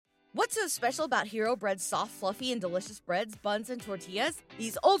What's so special about Hero Bread's soft, fluffy, and delicious breads, buns, and tortillas?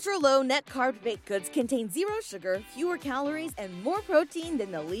 These ultra-low net-carb baked goods contain zero sugar, fewer calories, and more protein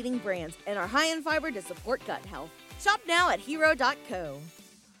than the leading brands, and are high in fiber to support gut health. Shop now at hero.co.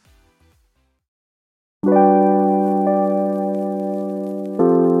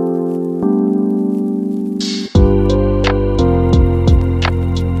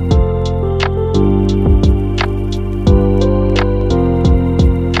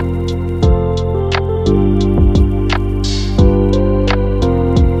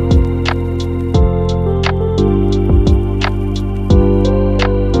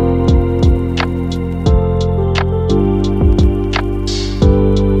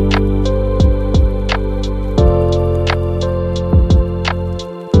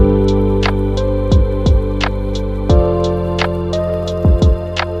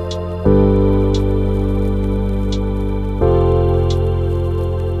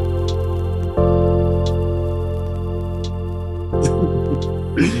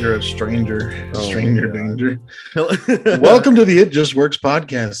 You're a stranger danger. Welcome to the It Just Works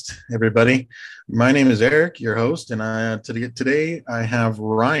podcast, everybody. My name is Eric, your host, and today I have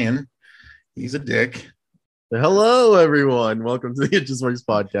Ryan. He's a dick. Hello, everyone. Welcome to the It Just Works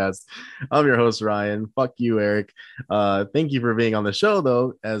podcast. I'm your host, Ryan. Fuck you, Eric. Thank you for being on the show,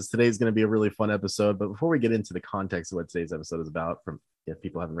 though, as today's going to be a really fun episode. But before we get into the context of what today's episode is about, if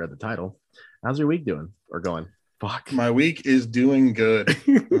people haven't read the title, how's your week doing or going? Fuck. My week is doing good.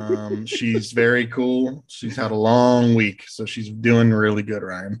 She's very cool. She's had a long week, so she's doing really good,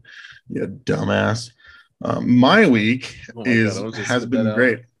 Ryan. You dumbass. My week has been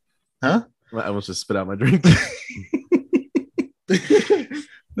great. Huh? I almost just spit out my drink.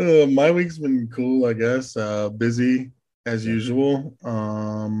 My week's been cool, I guess. Busy as usual.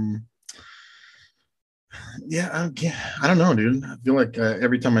 I don't know, dude. I feel like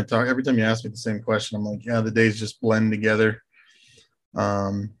every time you ask me the same question, I'm like, yeah, the days just blend together.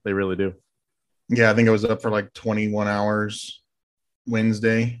 They really do. Yeah, I think I was up for like 21 hours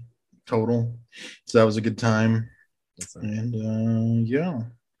Wednesday total. So that was a good time. And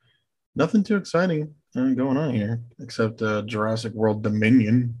nothing too exciting going on here except Jurassic World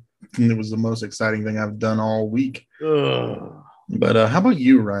Dominion. And it was the most exciting thing I've done all week. Ugh. But how about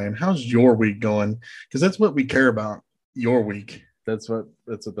you, Ryan? How's your week going? Because that's what we care about. Your week. That's what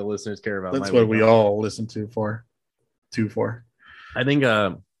the listeners care about. That's what we all listen to for. I think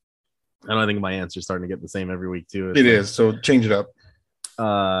I think my answer is starting to get the same every week too. It is. So change it up.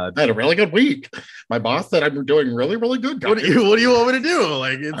 I had a really good week. My boss said I'm doing really, really good. What do you want me to do?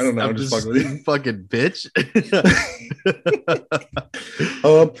 Like, I don't know. I'm just fucking bitch.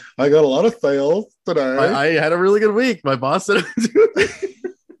 I got a lot of sales today. I had a really good week. My boss said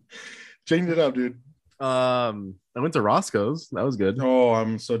change it up, dude. I went to Roscoe's. That was good. Oh,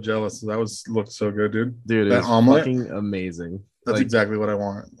 I'm so jealous. Looked so good, dude. Dude, that omelet, fucking amazing. That's exactly what I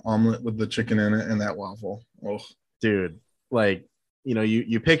want. Omelet with the chicken in it and that waffle. Oh, dude, like. You know,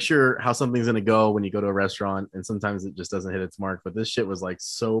 you picture how something's going to go when you go to a restaurant, and sometimes it just doesn't hit its mark. But this shit was like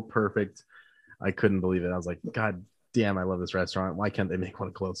so perfect. I couldn't believe it. I was like, God damn, I love this restaurant. Why can't they make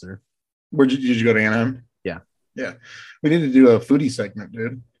one closer? Did you go to Anaheim? Yeah. We need to do a foodie segment,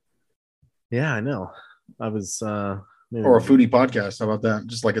 dude. Yeah, I know. I was or a foodie podcast. How about that?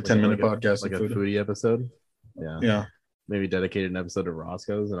 Just like a 10-minute podcast. Like a foodie episode. Yeah. Maybe dedicate an episode to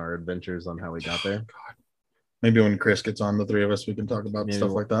Roscoe's and our adventures on how we got there. God. Maybe when Chris gets on, the three of us, we can talk about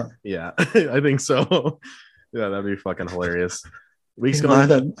stuff like that. Yeah, I think so. Yeah, that'd be fucking hilarious. I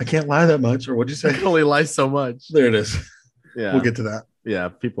can't lie that much. Or what'd you say? I can only lie so much. There it is. Yeah. We'll get to that. Yeah,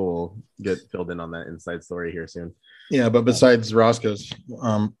 people will get filled in on that inside story here soon. Yeah, but besides Roscoe's,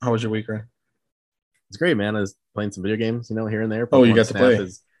 how was your week, Ryan? It's great, man. I was playing some video games, here and there. Pokemon you got to play?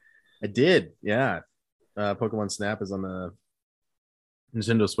 I did, yeah. Pokemon Snap is on the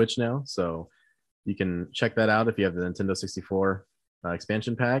Nintendo Switch now, so you can check that out if you have the Nintendo 64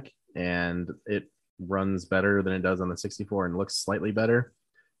 expansion pack, and it runs better than it does on the 64 and looks slightly better.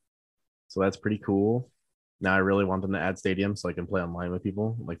 So that's pretty cool. Now I really want them to add Stadium so I can play online with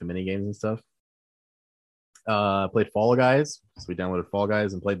people, like the mini games and stuff. Played Fall Guys, so we downloaded Fall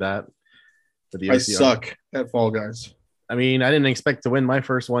Guys and played that. I suck at Fall Guys. I mean, I didn't expect to win my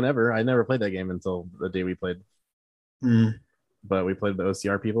first one ever. I never played that game until the day we played. But we played the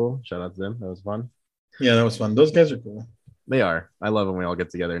OCR people. Shout out to them. That was fun. Yeah, that was fun. Those guys are cool. They are. I love when we all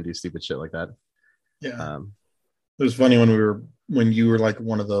get together and do stupid shit like that. Yeah. It was funny when you were like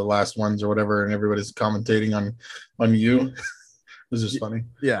one of the last ones or whatever, and everybody's commentating on you. It was just funny.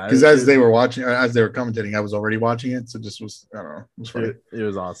 Yeah. Because as they were commentating, I was already watching it. So just was, I don't know. It was funny. It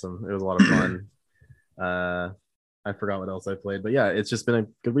was awesome. It was a lot of fun. I forgot what else I played, but yeah, it's just been a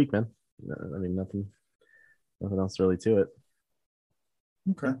good week, man. I mean, nothing else really to it.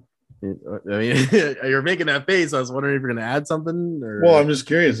 Okay. I mean, you're making that face. I was wondering if you're going to add something. Or... Well, I'm just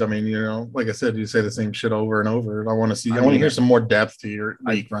curious. I mean, like I said, you say the same shit over and over. I want to hear some more depth to your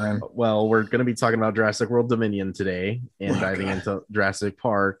week, Ryan. Well, we're going to be talking about Jurassic World Dominion today and diving into Jurassic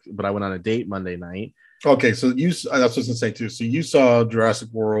Park, but I went on a date Monday night. Okay, so that's what I was going to say too. So you saw Jurassic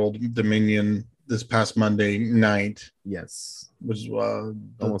World Dominion this past Monday night. Yes. Which was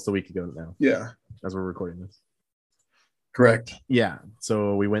almost a week ago now. Yeah. As we're recording this. Correct. Yeah.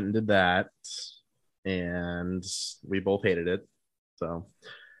 So we went and did that, and we both hated it. So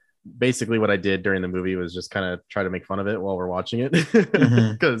basically what I did during the movie was just kind of try to make fun of it while we're watching it.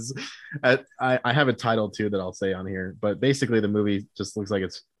 Because I have a title too that I'll say on here. But basically the movie just looks like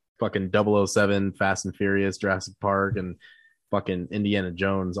it's fucking 007, Fast and Furious, Jurassic Park, and fucking Indiana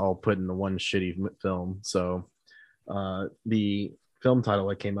Jones all put into one shitty film. So the film title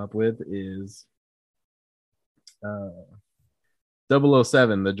I came up with is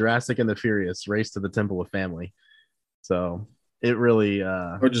 007, The Jurassic and the Furious, Race to the Temple of Family. So it really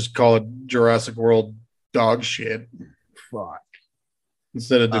or just call it Jurassic World dog shit. Fuck.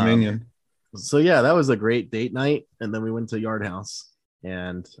 Instead of Dominion. So yeah, that was a great date night. And then we went to Yard House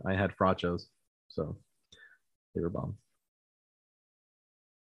and I had frachos. So they were bomb.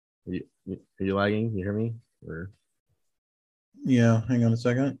 Are you lagging? You hear me? Or yeah, hang on a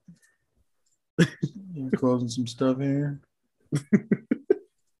second. Closing some stuff here.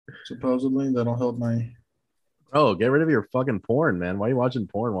 Supposedly that'll help my. Oh, get rid of your fucking porn, man. Why are you watching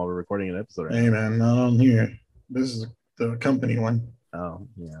porn while we're recording an episode right now? Man, not on here. This is the company one. Oh,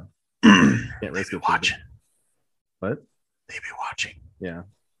 yeah. Can't risk it. Watching. What? They be watching. Yeah.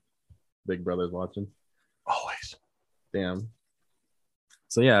 Big Brother's watching. Always. Damn.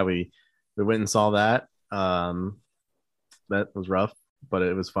 So yeah, we went and saw that. That was rough, but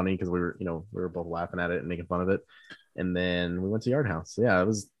it was funny because we were both laughing at it and making fun of it. And then we went to Yard House. So yeah, it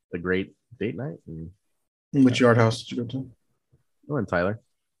was a great date night. And which Yard House did you go to? We went to Tyler.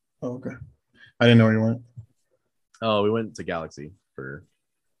 Oh, okay. I didn't know where you went. Oh, we went to Galaxy for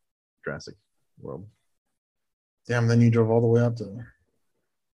Jurassic World. Damn, then you drove all the way out to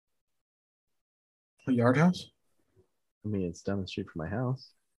a Yard House? I mean, it's down the street from my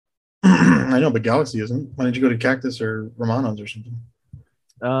house. I know, but Galaxy isn't. Why didn't you go to Cactus or Romano's or something?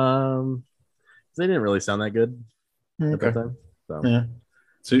 They didn't really sound that good at that time. So. Yeah.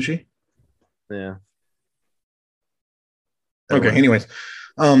 Sushi? Yeah. Okay, anyways.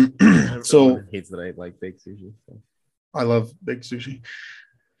 So hates that I like baked sushi. So. I love baked sushi.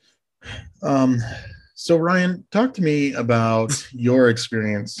 So Ryan, talk to me about your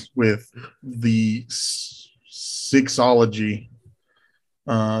experience with the Sixology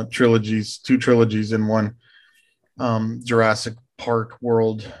trilogies, 2 trilogies in one. Jurassic Park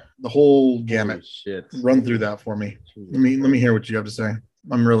World, the whole gamut. Shit. Run through that for me. Let me hear what you have to say.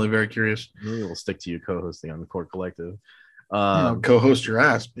 I'm really very curious. Maybe we'll stick to you co-hosting on the Court Collective. Co-host your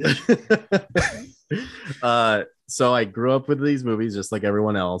ass, bitch. So I grew up with these movies just like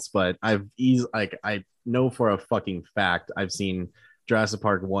everyone else, but I know for a fucking fact I've seen Jurassic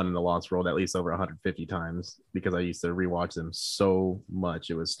Park 1 and The Lost World at least over 150 times because I used to rewatch them so much.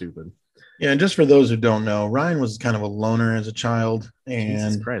 It was stupid. Yeah, and just for those who don't know, Ryan was kind of a loner as a child, and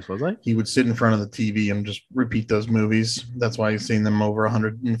Jesus Christ, was I? He would sit in front of the TV and just repeat those movies. That's why he's seen them over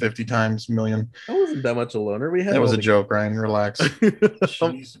 150 times, million. I wasn't that much a loner. That was a joke, Ryan. Relax.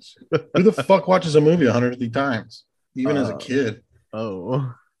 Jesus. Who the fuck watches a movie 150 times, even as a kid?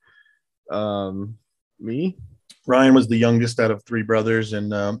 Oh, me. Ryan was the youngest out of 3 brothers,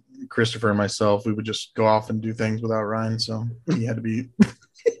 and Christopher and myself, we would just go off and do things without Ryan, so he had to be.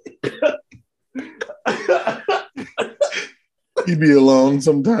 He'd be alone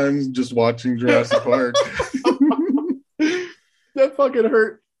sometimes, just watching Jurassic Park. That fucking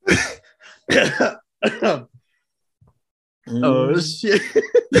hurt. Oh shit!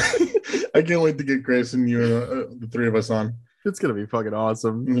 I can't wait to get Chris and you and the 3 of us on. It's gonna be fucking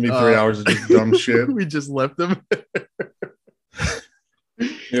awesome. It's gonna be 3 hours of just dumb shit. We just left them.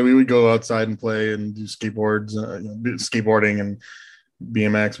 Yeah, we would go outside and play and do skateboarding and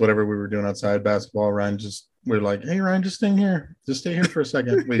BMX, whatever we were doing outside, basketball. We're like, hey, Ryan, just stay here. Just stay here for a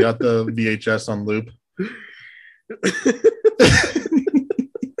second. We got the VHS on loop.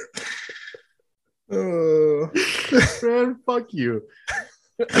 Man, fuck you.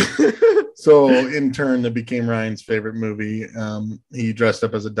 So in turn, it became Ryan's favorite movie. He dressed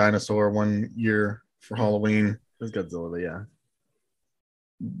up as a dinosaur one year for Halloween. It was Godzilla, but yeah.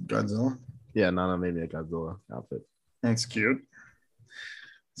 Godzilla? Yeah, Nana made me a Godzilla outfit. That's cute.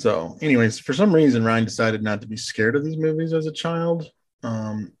 So, anyways, for some reason, Ryan decided not to be scared of these movies as a child.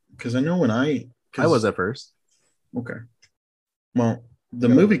 Because I know when I was at first. Okay. Well, the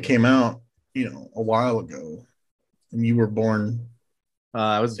movie came out, a while ago, and you were born.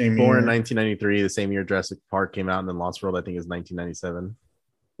 I was Same born in year. 1993, the same year Jurassic Park came out, and then Lost World, I think, is 1997.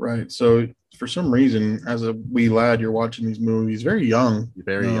 Right. So, for some reason, as a wee lad, you're watching these movies very young.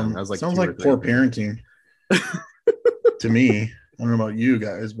 Very young. I was like sounds 2 or like 3. poor parenting to me. I don't know about you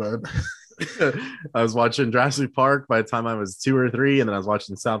guys, but I was watching Jurassic Park by the time I was 2 or 3, and then I was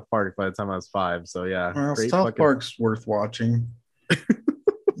watching South Park by the time I was 5. So yeah, well, great South fucking- Park's worth watching.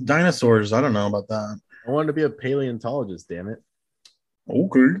 Dinosaurs, I don't know about that. I wanted to be a paleontologist, damn it.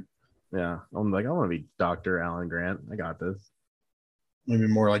 Okay. Yeah, I'm like, I want to be Dr. Alan Grant. I got this. Maybe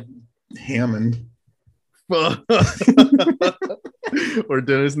more like Hammond. Or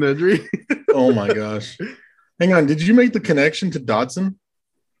Dennis Nedry. Oh my gosh. Hang on. Did you make the connection to Dodson?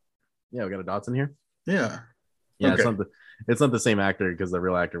 Yeah, we got a Dotson here. Yeah. Yeah, Okay. it's not the same actor because the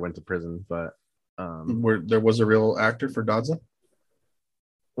real actor went to prison, but Where there was a real actor for Dodson?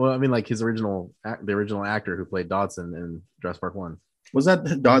 well, I mean, like the original actor who played Dodson in Jurassic Park 1. Was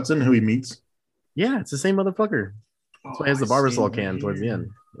that Dodson who he meets? Yeah, it's the same motherfucker. That's why he has the Oh, I see. Barbasol can towards the end,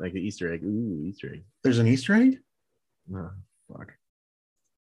 like the Easter egg. Ooh, Easter egg. There's an Easter egg? Oh, fuck.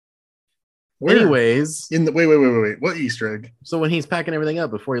 Where? Anyways, Wait. What Easter egg? so when he's packing everything up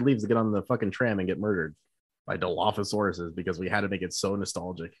before he leaves to get on the fucking tram and get murdered by Dilophosaurus because we had to make it so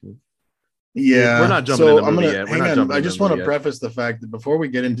nostalgic. Yeah. We're not jumping so in the I'm movie gonna yet. We're hang not on. jumping I in just the want to movie yet. preface the fact that before we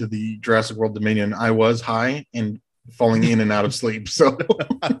get into the Jurassic World Dominion, I was high and falling in and out of sleep. So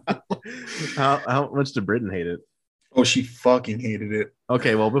How much did Britain hate it? oh, she fucking hated it.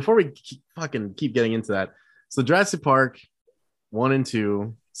 Okay, well, before we keep getting into that, so Jurassic Park 1 and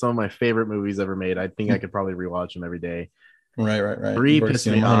 2, some of my favorite movies ever made. I think I could probably rewatch them every day. Right. 3 You've already pissed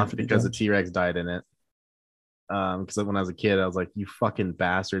seen me them off 150 because the times. T-Rex died in it. Because when I was a kid, I was like, "You fucking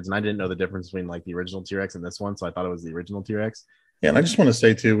bastards!" And I didn't know the difference between like the original T-Rex and this one, so I thought it was the original T-Rex. Yeah, and I just want to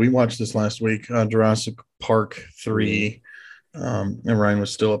say too, we watched this last week, Jurassic Park 3. And Ryan was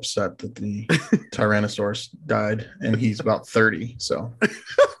still upset that the Tyrannosaurus died, and he's about 30. So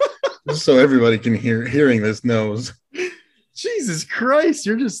everybody can hearing this knows. Jesus Christ,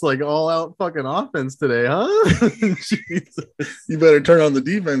 you're just like all out fucking offense today, huh? Jesus. You better turn on the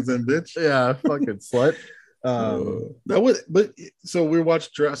defense then, bitch. Yeah, fucking slut. So we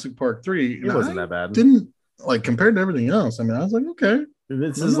watched Jurassic Park 3. It wasn't that bad. Didn't like compared to everything else. I mean, I was like, okay.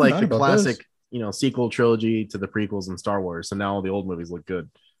 This I'm is not like mad the about classic, this. sequel trilogy to the prequels and Star Wars. So now all the old movies look good.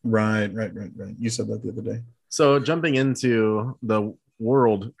 Right. You said that the other day. So jumping into the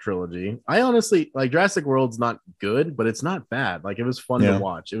World trilogy, I honestly like Jurassic World's not good, but it's not bad. Like it was fun to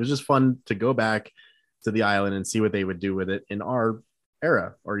watch. It was just fun to go back to the island and see what they would do with it in our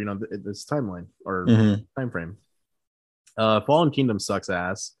era or this timeline or time frame. Fallen Kingdom sucks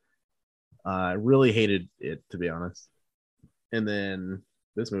ass. I really hated it, to be honest. And then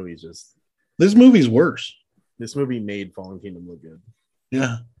this movie's worse. This movie made Fallen Kingdom look good.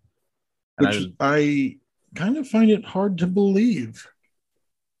 Yeah. And Which I kind of find it hard to believe.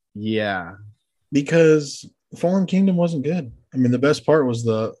 Yeah. Because Fallen Kingdom wasn't good. I mean, the best part was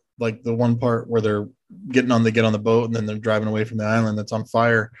the one part where they get on the boat and then they're driving away from the island that's on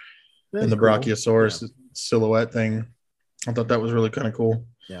fire and the Brachiosaurus silhouette thing. I thought that was really kind of cool.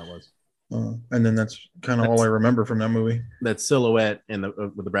 Yeah, it was. And then that's kind of all I remember from that movie. That silhouette and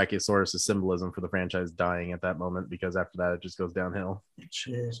with the Brachiosaurus is symbolism for the franchise dying at that moment because after that it just goes downhill.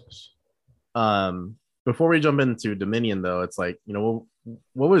 Jesus. Before we jump into Dominion, though, it's like,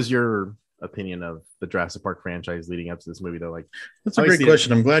 what was your opinion of the Jurassic Park franchise leading up to this movie, though? Like, that's a great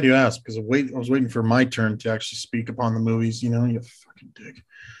question. I'm glad you asked because I was waiting for my turn to actually speak upon the movies. You fucking dick.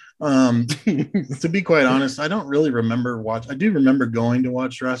 To be quite honest, I don't really remember I do remember going to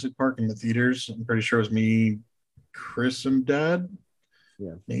watch Jurassic Park in the theaters. I'm pretty sure it was me, Chris, and Dad.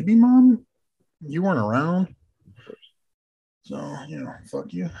 Yeah, maybe Mom. You weren't around. So,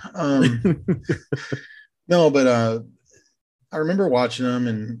 fuck you. No, but I remember watching them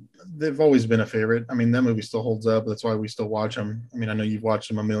and they've always been a favorite. I mean, that movie still holds up. That's why we still watch them. I mean, I know you've watched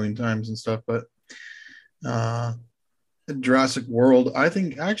them a million times and stuff, but Jurassic World, I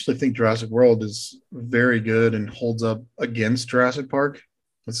actually think Jurassic World is very good and holds up against Jurassic Park.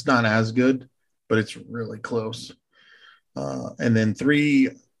 It's not as good, but it's really close. And then 3,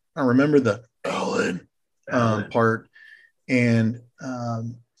 I remember the Ellen part. And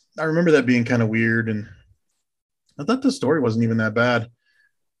I remember that being kind of weird. And I thought the story wasn't even that bad.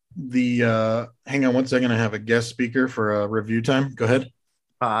 Hang on one second. I have a guest speaker for a review time. Go ahead.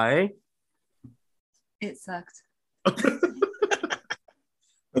 Hi. It sucked.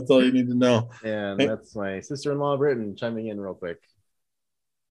 That's all you need to know. And Hey, that's my sister-in-law, Britain, chiming in real quick.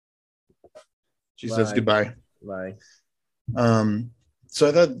 she says Bye. goodbye. Bye. So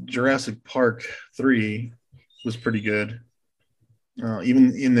I thought Jurassic Park 3 was pretty good.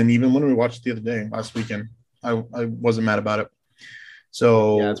 Even when we watched it the other day, last weekend, I wasn't mad about it.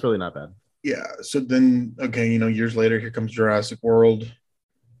 So Yeah, it's really not bad. yeah. So then, okay, years later, here comes Jurassic World.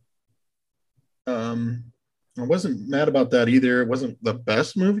 I wasn't mad about that either. It wasn't the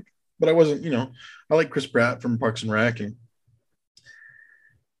best movie, but I wasn't, I like Chris Pratt from Parks and Rec, and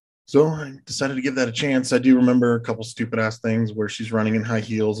so I decided to give that a chance. I do remember a couple stupid ass things where she's running in high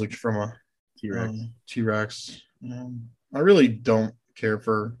heels, like from a T-Rex. T-Rex. I really don't care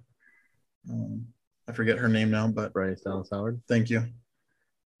for. I forget her name now, but Bryce Dallas Howard. thank you.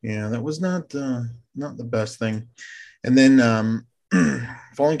 Yeah, that was not the best thing. And then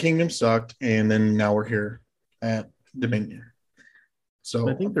Fallen Kingdom sucked, and then now we're here at Dominion. So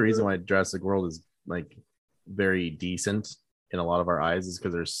I think the reason why Jurassic World is like very decent in a lot of our eyes is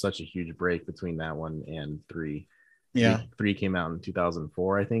because there's such a huge break between that one and 3. yeah, 3 came out in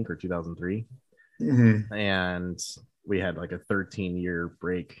 2004, I think, or 2003. mm-hmm. And we had like a 13-year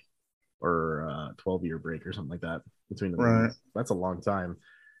break or 12-year break or something like that between the movies. Right. That's a long time.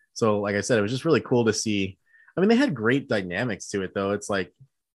 So like I said, it was just really cool to see. I mean, they had great dynamics to it though. It's like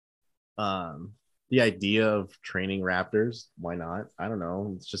the idea of training raptors, why not? I don't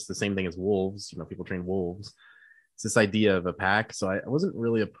know. It's just the same thing as wolves. People train wolves. It's this idea of a pack. So I wasn't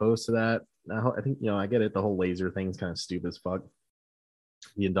really opposed to that. I think, I get it. The whole laser thing's kind of stupid as fuck.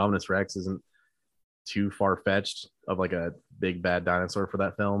 The Indominus Rex isn't too far-fetched of like a big bad dinosaur for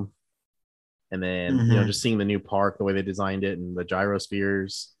that film. And then, just seeing the new park, the way they designed it, and the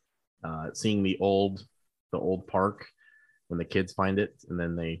gyrospheres, seeing the old park when the kids find it and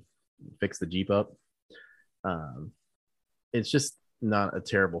then they fix the Jeep up. It's just not a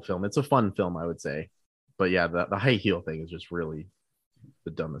terrible film. It's a fun film, I would say. But yeah, the high heel thing is just really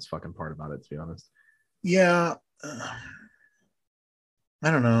the dumbest fucking part about it, to be honest. Yeah. I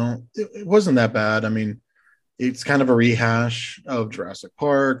don't know. It wasn't that bad. I mean, it's kind of a rehash of Jurassic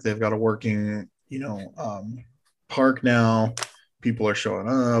Park. They've got a working, park now. People are showing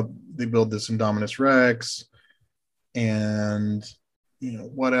up. They build this Indominus Rex, and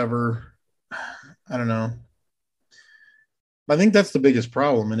whatever. I don't know. I think that's the biggest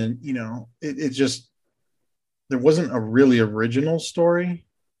problem, and then it just there wasn't a really original story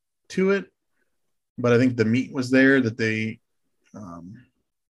to it, but I think the meat was there that they.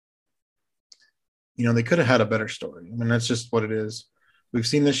 They could have had a better story. I mean, that's just what it is. We've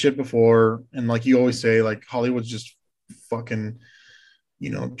seen this shit before. And like you always say, like Hollywood's just fucking,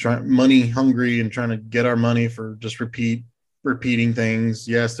 trying money hungry and trying to get our money for just repeating things.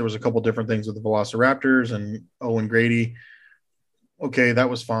 Yes, there was a couple different things with the Velociraptors and Owen Grady. Okay, that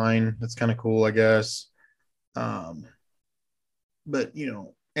was fine. That's kind of cool, I guess. But,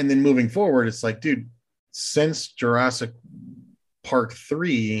 and then moving forward, it's like, dude, since Jurassic Park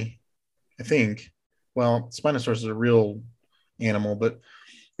 3, I think, well, Spinosaurus is a real animal, but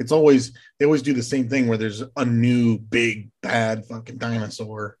they always do the same thing where there's a new big bad fucking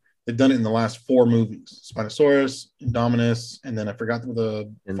dinosaur. They've done it in the last 4 movies: Spinosaurus, Indominus, and then I forgot the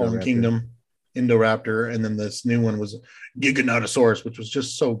Fallen Kingdom, Indoraptor, and then this new one was Giganotosaurus, which was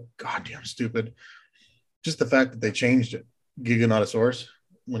just so goddamn stupid. Just the fact that they changed it, Giganotosaurus,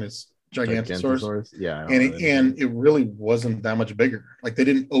 when it's Gigantosaurus. Yeah, and it really wasn't that much bigger. Like they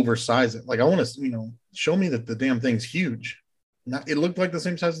didn't oversize it. Like I want to, show me that the damn thing's huge. It looked like the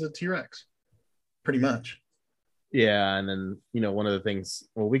same size as the T-Rex, pretty much. Yeah, and then one of the things.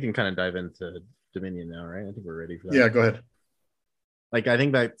 Well, we can kind of dive into Dominion now, right? I think we're ready for that. Yeah, go ahead. Like I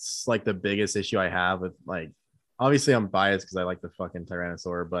think that's like the biggest issue I have with like. Obviously, I'm biased because I like the fucking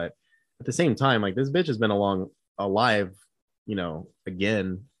Tyrannosaur, but at the same time, like this bitch has been alive,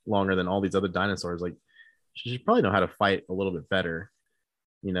 again. Longer than all these other dinosaurs. Like she should probably know how to fight a little bit better,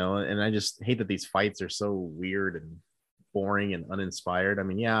 and I just hate that these fights are so weird and boring and uninspired. I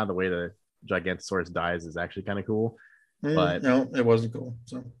mean, yeah, the way the Gigantosaurus dies is actually kind of cool, but no, it wasn't cool.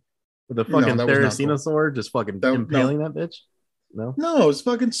 So the fucking Therizinosaur cool. Just fucking impaling that bitch. No, it's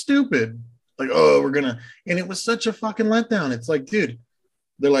fucking stupid. Like, and it was such a fucking letdown. It's like, dude,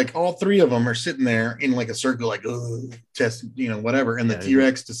 they're like all 3 of them are sitting there in like a circle, like test, whatever. And the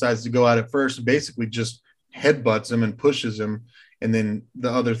T-Rex decides to go at it first, and basically just headbutts him and pushes him. And then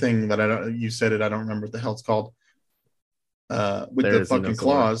the other thing that you said it, I don't remember what the hell it's called. With the fucking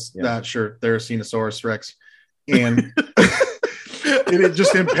claws, Therizinosaurus Rex, and it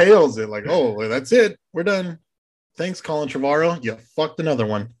just impales it. Like, oh, that's it, we're done. Thanks, Colin Trevorrow. You fucked another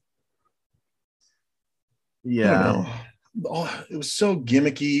one. Yeah. it was so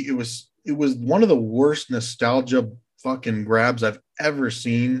gimmicky. It was one of the worst nostalgia fucking grabs I've ever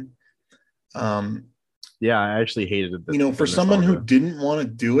seen. Yeah, I actually hated it. You know, for someone who didn't want to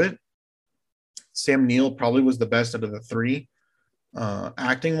do it, Sam Neill probably was the best out of the three,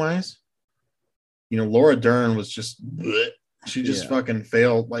 acting wise. You know, Laura Dern was just bleh. She just fucking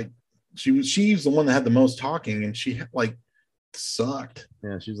failed. Like she's the one that had the most talking, and she like sucked.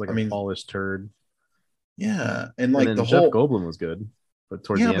 Yeah, she was like a polished turd. Yeah, and like the Jeff whole Goldblum was good, but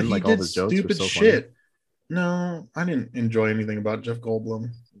towards the end, like all his jokes were so shit. Funny. No, I didn't enjoy anything about Jeff Goldblum.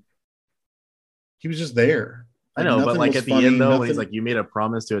 He was just there. Like, I know, but like at the end though, when he's like, "You made a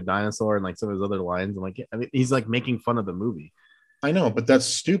promise to a dinosaur," and like some of his other lines, and like, I mean, he's like making fun of the movie. I know, but that's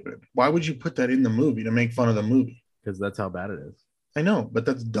stupid. Why would you put that in the movie to make fun of the movie? Because that's how bad it is. I know, but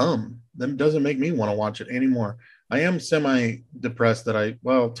that's dumb. That doesn't make me want to watch it anymore. I am semi-depressed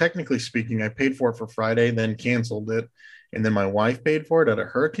that technically speaking, I paid for it for Friday, then canceled it, and then my wife paid for it out of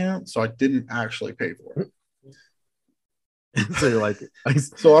her account, so I didn't actually pay for it. So you're like,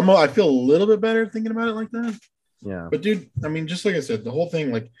 so I feel a little bit better thinking about it like that. Yeah. But dude, I mean, just like I said, the whole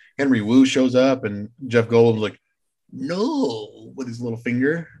thing, like Henry Wu shows up and Jeff Goldblum's like, no, with his little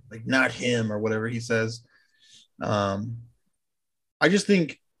finger, like not him or whatever he says. I just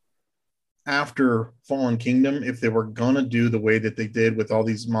think after Fallen Kingdom, if they were gonna do the way that they did with all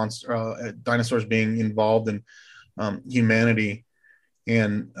these dinosaurs being involved in humanity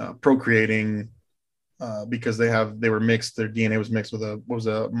and procreating, because they were mixed, their DNA was mixed with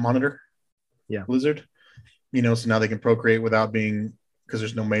a monitor, lizard, you know, so now they can procreate without being, because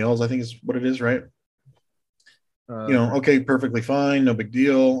there's no males, I think is what it is, right? You know, okay, perfectly fine, no big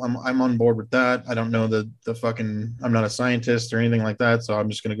deal. I'm on board with that. I don't know the fucking, I'm not a scientist or anything like that, so I'm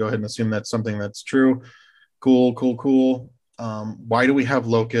just gonna go ahead and assume that's something that's true. Cool. Why do we have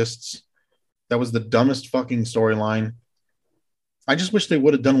locusts? That was the dumbest fucking storyline. I just wish they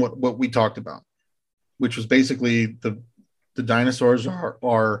would have done what we talked about, which was basically the dinosaurs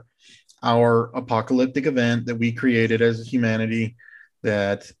are our apocalyptic event that we created as humanity,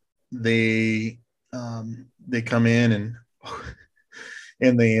 that they come in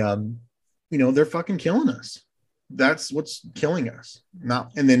and they you know, they're fucking killing us. That's what's killing us.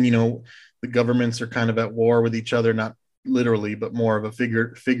 And then, you know, the governments are kind of at war with each other, not literally, but more of a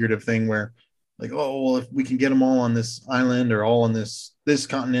figurative thing where like, oh, well, if we can get them all on this island or all on this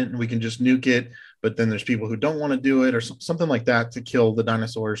continent and we can just nuke it, but then there's people who don't want to do it or something like that to kill the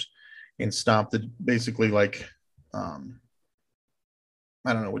dinosaurs and stop the basically like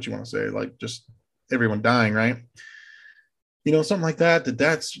I don't know what you want to say, like just everyone dying, right? You know, something like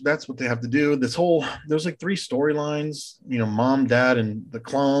that's what they have to do. There's like 3 storylines, you know, mom, dad, and the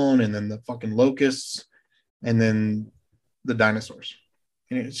clone, and then the fucking locusts, and then the dinosaurs.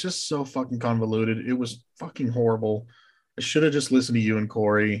 And it's just so fucking convoluted. It was fucking horrible. I should have just listened to you and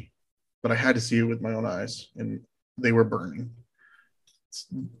Corey, but I had to see it with my own eyes, and they were burning.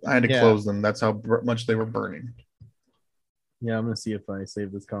 I had to close them. That's how much they were burning. Yeah, I'm gonna see if I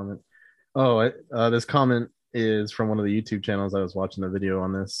save this comment. Oh, this comment is from one of the YouTube channels. I was watching the video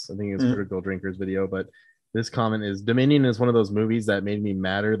on this. I think it's Critical Drinkers video, but this comment is: Dominion is one of those movies that made me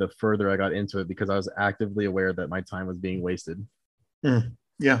madder the further I got into it because I was actively aware that my time was being wasted.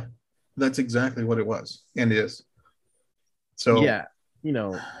 Yeah, that's exactly what it was and is. So yeah, you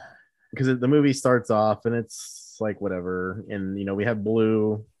know, because the movie starts off and it's like whatever, and you know, we have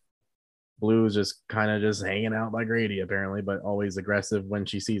Blue's just kind of just hanging out by Grady apparently, but always aggressive when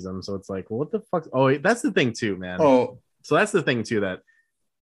she sees him. So it's like, well, what the fuck? Oh, that's the thing too, man. Oh, so that's the thing too that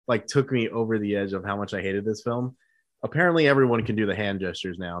like took me over the edge of how much I hated this film. Apparently, everyone can do the hand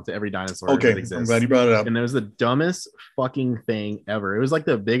gestures now to every dinosaur that exists. I'm glad you brought it up. And it was the dumbest fucking thing ever. It was like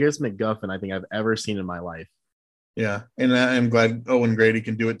the biggest MacGuffin I think I've ever seen in my life. Yeah, and I'm glad Owen Grady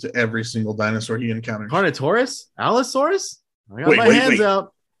can do it to every single dinosaur he encounters. Carnotaurus? Allosaurus? I got my hands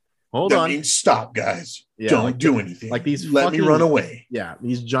out. Hold on. Means stop, guys. Yeah, don't do anything. Like these let me run away. Yeah,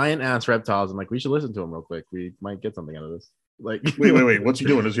 these giant ass reptiles. I'm like, we should listen to them real quick. We might get something out of this. Like, wait. What's he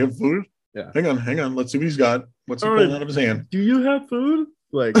doing? Does he have food? Yeah. Hang on. Let's see what he's got. What's he pulling out of his hand? Do you have food?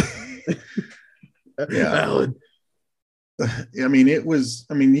 Like, yeah. Alan. I mean,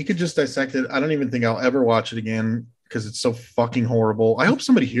 you could just dissect it. I don't even think I'll ever watch it again because it's so fucking horrible. I hope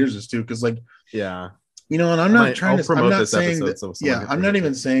somebody hears this too, because like, yeah. You know, and I'm not saying that. I'm not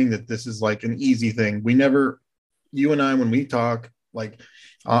even saying that this is like an easy thing. You and I, when we talk, like,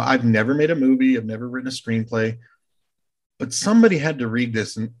 I've never made a movie. I've never written a screenplay. But somebody had to read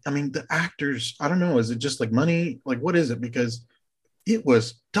this. And I mean, the actors, I don't know. Is it just like money? Like, what is it? Because it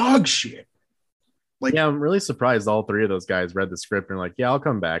was dog shit. Like, yeah, I'm really surprised all 3 of those guys read the script and like, yeah, I'll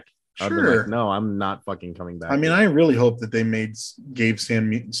come back. I'd have been like, Sure. no, I'm not fucking coming back. I mean, I really hope that they gave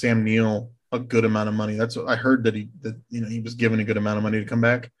Sam Neill a good amount of money. That's what I heard, that he was given a good amount of money to come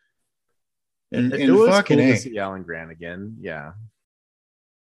back. It And was fucking cool to A, see Alan Grant again. Yeah.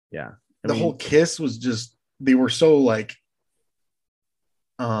 Yeah. the whole kiss was just, they were so like,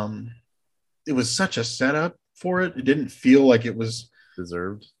 it was such a setup for it. It didn't feel like it was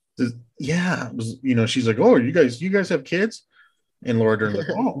deserved. Yeah, it was, she's like, oh, you guys have kids? And Laura Dern's like,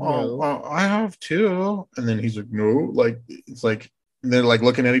 No. I have two. And then he's like, no, like, it's like, they're like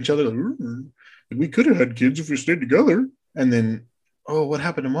looking at each other, like, we could have had kids if we stayed together. And then, oh, what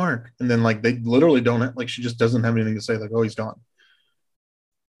happened to Mark? And then like, they literally don't have, like, she just doesn't have anything to say, like, oh, he's gone.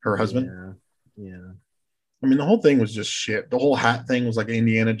 Her husband. Yeah. I mean, the whole thing was just shit. The whole hat thing was like an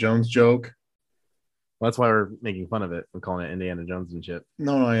Indiana Jones joke. Well, that's why we're making fun of it and calling it Indiana Jones and shit.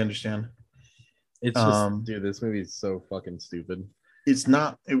 No, I understand. It's just, dude, this movie's so fucking stupid. It's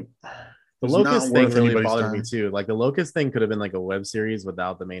not. The Locust thing really bothered time. me too. Like the Locust thing could have been like a web series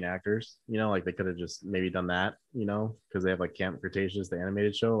without the main actors. Like they could have just maybe done that. Because they have like Camp Cretaceous, the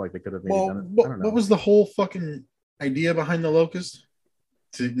animated show. Like they could have maybe done it. I don't know. What was the whole fucking idea behind the Locust?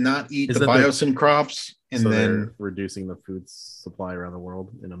 To not eat Is the biosyn crops, and so then reducing the food supply around the world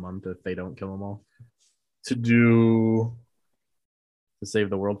in a month if they don't kill them all. To save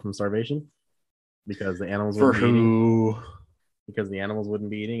the world from starvation, because the animals for wouldn't be eating. who? Because the animals wouldn't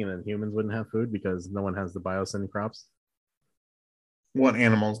be eating, and then humans wouldn't have food because no one has the biosyn crops. What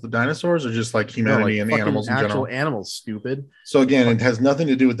animals? The dinosaurs, or just like humanity and animals in general? Animals, stupid. So again, it has nothing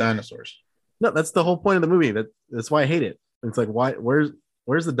to do with dinosaurs. No, that's the whole point of the movie. That's why I hate it. It's like, why?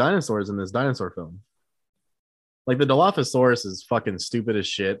 Where's the dinosaurs in this dinosaur film? Like the Dilophosaurus is fucking stupid as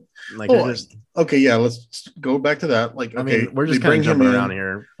shit. Like, okay, yeah, let's go back to that. Like, okay, I mean, we're just kind of jumping around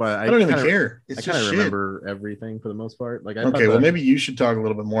here, but I don't even care. I kind of remember everything for the most part. Like, maybe you should talk a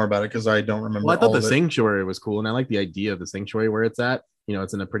little bit more about it because I don't remember. Well, I thought the sanctuary was cool, and I like the idea of the sanctuary where it's at.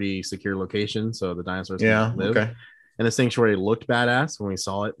 It's in a pretty secure location, so the dinosaurs can live. Okay. And the sanctuary looked badass when we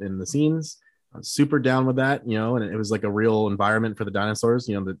saw it in the scenes. I was super down with that, and it was like a real environment for the dinosaurs.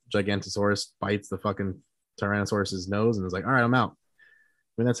 The Gigantosaurus bites the fucking Tyrannosaurus's nose and is like, all right, I'm out.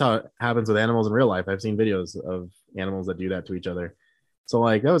 I mean, that's how it happens with animals in real life. I've seen videos of animals that do that to each other. So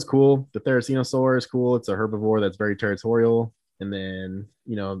like, that was cool. The Therizinosaur is cool. It's a herbivore that's very territorial. And then,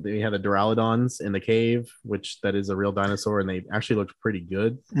 they had the Duraludons in the cave, which that is a real dinosaur, and they actually looked pretty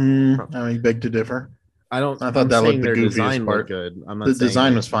good. I beg to differ. I thought that looked the goofiest part. Good. I'm not the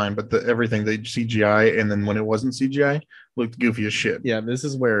design was fine, but everything they CGI, and then when it wasn't CGI, looked goofy as shit. Yeah, this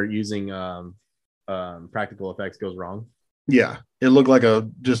is where using practical effects goes wrong. Yeah, it looked like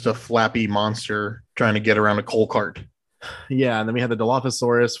just a flappy monster trying to get around a coal cart. Yeah, and then we had the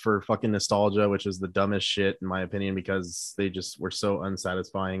Dilophosaurus for fucking nostalgia, which is the dumbest shit in my opinion because they just were so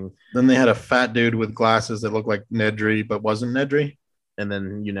unsatisfying. Then they had a fat dude with glasses that looked like Nedry but wasn't Nedry, and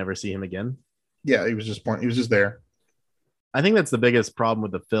then you never see him again. Yeah, he was just there. I think that's the biggest problem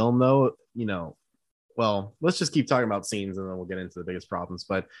with the film, though. Well, let's just keep talking about scenes, and then we'll get into the biggest problems.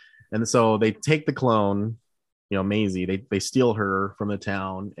 And so they take the clone, Maisie. They steal her from the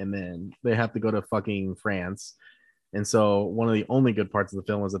town, and then they have to go to fucking France. And so one of the only good parts of the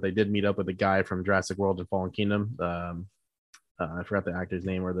film was that they did meet up with the guy from Jurassic World and Fallen Kingdom. I forgot the actor's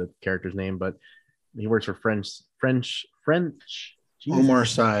name or the character's name, but he works for French. Omar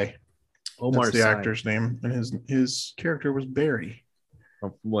Sy. Omar That's the actor's name, and his character was Barry.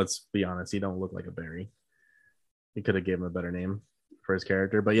 Well, let's be honest, he don't look like a Barry. He could have given him a better name for his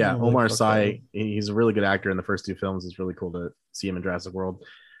character, but yeah, Omar Sy, he's a really good actor in the first two films. It's really cool to see him in Jurassic World.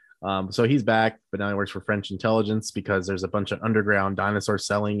 So he's back, but now he works for French intelligence because there's a bunch of underground dinosaur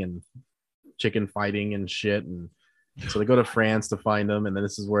selling and chicken fighting and shit, and so they go to France to find them, and then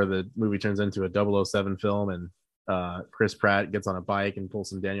this is where the movie turns into a 007 film, and Chris Pratt gets on a bike and pulls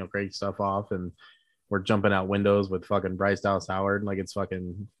some Daniel Craig stuff off, and we're jumping out windows with fucking Bryce Dallas Howard like it's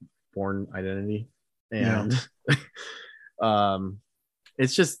fucking Bourne Identity. And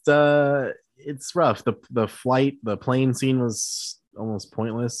it's just it's rough. The plane scene was almost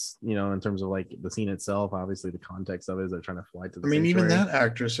pointless, in terms of like the scene itself. Obviously the context of it is they're trying to fly to the sanctuary. Even that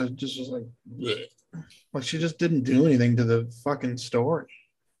actress just was like bleh. Like she just didn't do anything to the fucking story.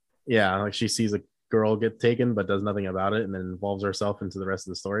 Yeah, like she sees a girl get taken but does nothing about it and then involves herself into the rest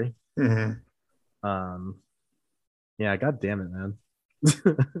of the story. Yeah, god damn it, man.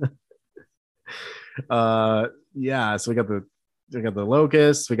 So we got the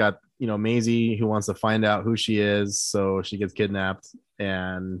Locust, we got Maisie who wants to find out who she is, so she gets kidnapped,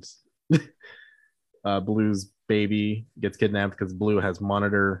 and Blue's baby gets kidnapped because Blue has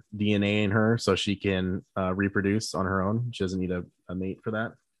monitor DNA in her so she can reproduce on her own. She doesn't need a mate for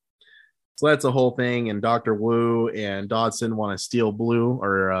that. So that's a whole thing. And Dr. Wu and Dodson want to steal Blue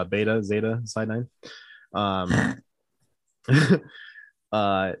or Beta, Zeta, Side 9.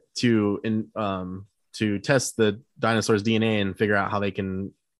 To test the dinosaur's DNA and figure out how they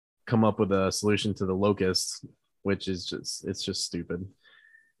can come up with a solution to the locusts, which is just stupid.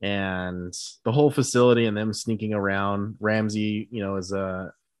 And the whole facility and them sneaking around. Ramsey, is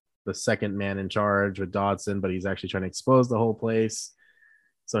the second man in charge with Dodson, but he's actually trying to expose the whole place.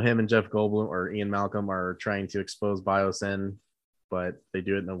 So him and Jeff Goldblum or Ian Malcolm are trying to expose Biosyn, but they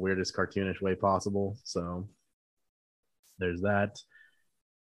do it in the weirdest cartoonish way possible. So there's that.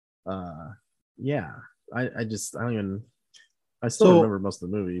 Yeah, I still don't remember most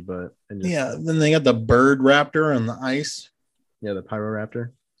of the movie, but then they got the bird raptor on the ice. Yeah, the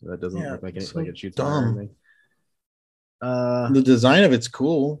Pyroraptor. So that doesn't look like anything, like it shoots dumb. Fire or anything. The design of it's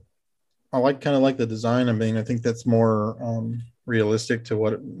cool. I kind of like the design. I mean, I think that's more realistic to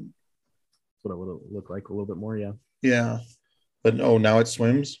what it would look like a little bit more. Yeah. Yeah, but now it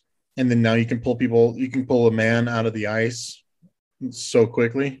swims, and then now you can pull a man out of the ice so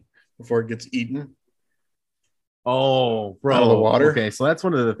quickly before it gets eaten. Oh, bro. Out of the water. Okay, so that's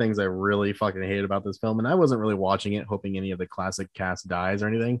one of the things I really fucking hate about this film. And I wasn't really watching it hoping any of the classic cast dies or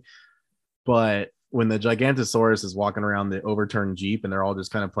anything. But when the Gigantosaurus is walking around the overturned Jeep and they're all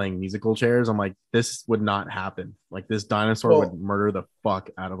just kind of playing musical chairs, I'm like, this would not happen. Like, this dinosaur would murder the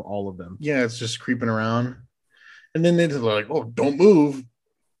fuck out of all of them. Yeah, it's just creeping around. And then they're like, oh, don't move.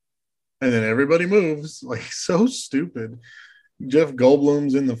 And then everybody moves. Like, so stupid. Jeff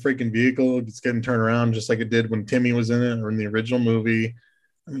Goldblum's in the freaking vehicle. It's getting turned around just like it did when Timmy was in it or in the original movie.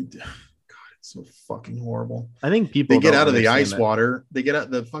 I mean, God, it's so fucking horrible. I think people get out of the ice water. They get out,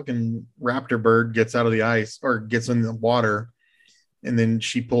 the fucking raptor bird gets out of the ice or gets in the water, and then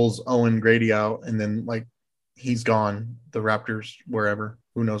she pulls Owen Grady out, and then like he's gone. The raptor's wherever.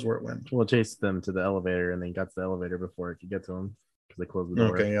 Who knows where it went? Well, it chased them to the elevator, and then got to the elevator before it could get to them because they closed the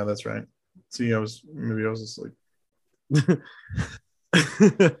door. Okay, yeah, that's right. See, I was asleep. I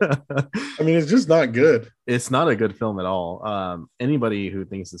mean, it's just not good. It's not a good film at all. Anybody who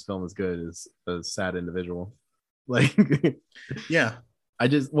thinks this film is good is a sad individual. Like, yeah, I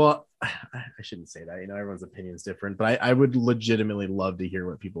shouldn't say that. Everyone's opinion is different, but I would legitimately love to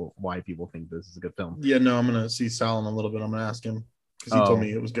hear why people think this is a good film. Yeah, no, I'm gonna see Sal in a little bit. I'm gonna ask him because he told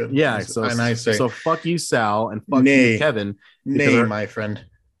me it was good. Yeah, so fuck you, Sal, and fuck you, Kevin. My friend.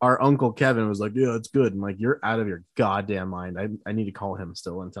 Our uncle Kevin was like, yeah, it's good. I'm like, you're out of your goddamn mind. I need to call him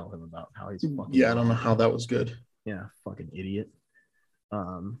still and tell him about how he's fucking. Yeah, I don't know how that was good. Yeah, fucking idiot.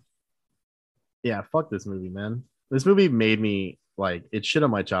 Yeah, fuck this movie, man. This movie made me like, it shit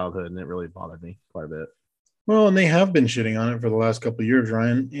on my childhood, and it really bothered me quite a bit. Well, and they have been shitting on it for the last couple of years,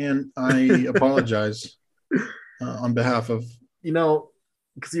 Ryan, and I apologize on behalf of.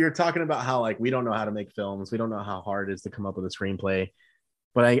 Because you're talking about how like we don't know how to make films, we don't know how hard it is to come up with a screenplay.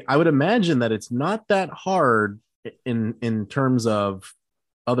 But I would imagine that it's not that hard in terms of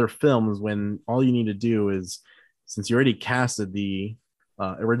other films when all you need to do is, since you already casted the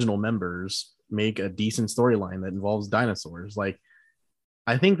original members, make a decent storyline that involves dinosaurs. Like,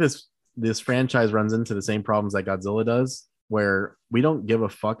 I think this franchise runs into the same problems that Godzilla does, where we don't give a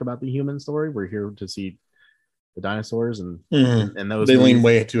fuck about the human story. We're here to see the dinosaurs and those. They lean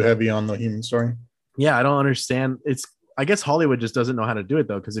way too heavy on the human story. Yeah, I don't understand. I guess Hollywood just doesn't know how to do it,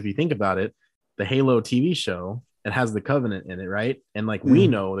 though, because if you think about it, the Halo TV show, it has the Covenant in it, right? And like we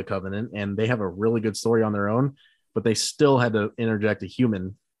know the Covenant, and they have a really good story on their own, but they still had to interject a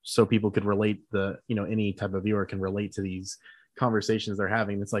human so people could relate. Any type of viewer can relate to these conversations they're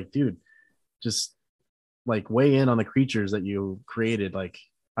having. It's like, dude, just like weigh in on the creatures that you created. Like,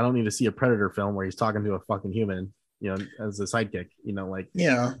 I don't need to see a Predator film where he's talking to a fucking human, as a sidekick, like.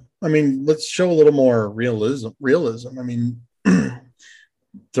 Yeah. I mean, let's show a little more realism. I mean,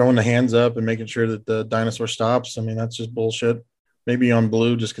 throwing the hands up and making sure that the dinosaur stops. I mean, that's just bullshit. Maybe on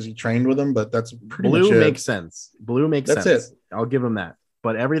Blue just because he trained with him, but that's pretty much it. Blue makes sense. That's sense. It. I'll give him that.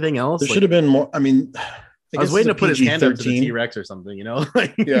 But everything else, there should have been more. I mean, I was waiting to put his hand up to the T-Rex or something,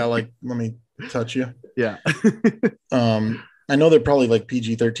 Yeah, like, let me touch you. Yeah. I know they're probably like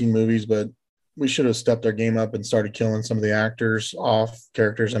PG-13 movies, but we should have stepped our game up and started killing some of the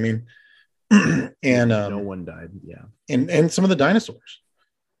characters. I mean, and no one died. Yeah. And some of the dinosaurs.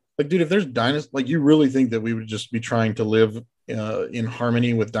 Like, dude, if there's dinosaurs, like, you really think that we would just be trying to live in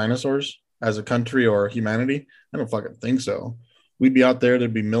harmony with dinosaurs as a country or humanity? I don't fucking think so. We'd be out there.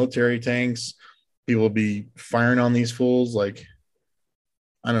 There'd be military tanks. People would be firing on these fools. Like,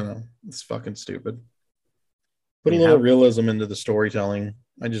 I don't know. It's fucking stupid. Put a little realism into the storytelling.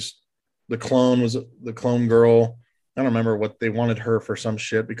 The clone girl I don't remember what they wanted her for, some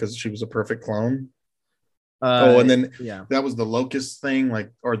shit because she was a perfect clone. And then yeah, that was the locust thing,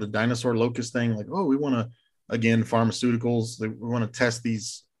 like, or the dinosaur locust thing. Like, oh, we want to, again, pharmaceuticals. We want to test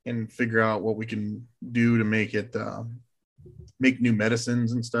these and figure out what we can do to make it, make new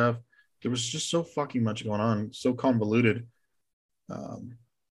medicines and stuff. There was just so fucking much going on, so convoluted,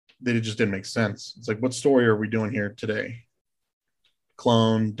 that it just didn't make sense. It's like, what story are we doing here today?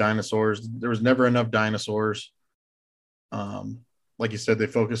 Clone dinosaurs. There was never enough dinosaurs. Like you said, they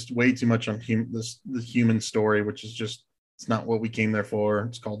focused way too much on the human story, which is just, it's not what we came there for.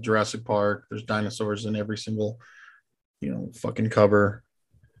 It's called Jurassic Park. There's dinosaurs in every single, fucking cover.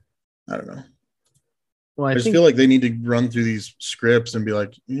 I don't know. well, I just feel like they need to run through these scripts and be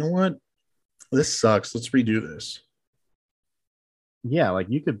like, you know what? This sucks. Let's redo this. yeah, like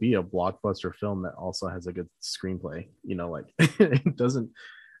you could be a blockbuster film that also has a good screenplay. Like it doesn't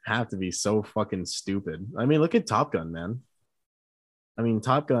have to be so fucking stupid. I mean, look at Top Gun, man. I mean,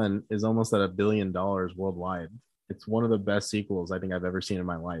 Top Gun is almost at $1 billion worldwide. It's one of the best sequels I think I've ever seen in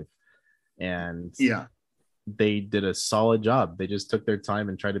my life. And Yeah. they did a solid job. They just took their time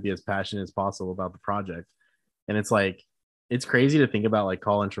and tried to be as passionate as possible about the project. And it's like, it's crazy to think about like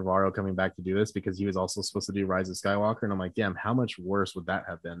Colin Trevorrow coming back to do this because he was also supposed to do Rise of Skywalker. And I'm like, damn, how much worse would that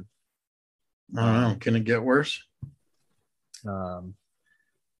have been? I don't know. Can it get worse? No.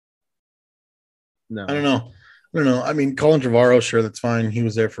 I don't know. I mean, Colin Trevorrow, sure, that's fine. He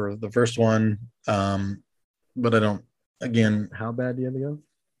was there for the first one. But I don't, again. How bad do you have to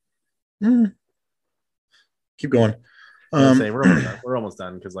go? Keep going. Say we're almost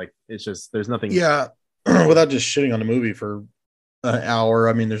done because like it's just there's nothing. Yeah. Without just shitting on the movie for an hour.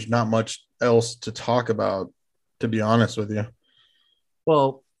 I mean, there's not much else to talk about, to be honest with you.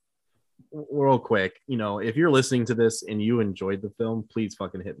 Well, real quick, if you're listening to this and you enjoyed the film, please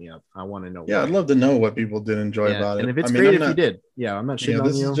fucking hit me up. I want to know. Yeah, I'd love to know what people did enjoy about it. And if it's great, if you did, I'm not shitting on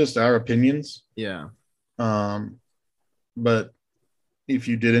you. This is just our opinions. Yeah. But if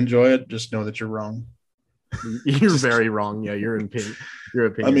you did enjoy it, just know that you're wrong. You're very wrong. Yeah, your opinion.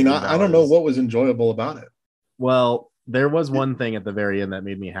 I mean, I don't know what was enjoyable about it. Well, there was one thing at the very end that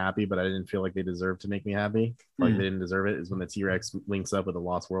made me happy, but I didn't feel like they deserved to make me happy. Like they didn't deserve it. Is when the T-Rex links up with the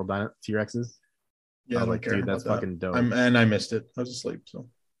Lost World T-Rexes. Yeah, I was like, dude, that's fucking dope. And I missed it. I was asleep. So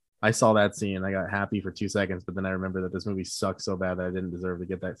I saw that scene. I got happy for 2 seconds, but then I remember that this movie sucked so bad that I didn't deserve to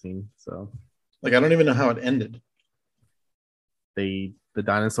get that scene. So, like, I don't even know how it ended. The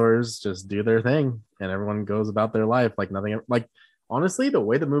dinosaurs just do their thing, and everyone goes about their life like nothing. Like, honestly, the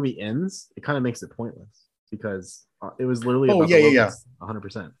way the movie ends, it kind of makes it pointless because it was literally about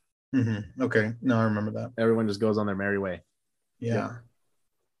 100%. Mm-hmm. Okay, no, I remember that. Everyone just goes on their merry way. Yeah.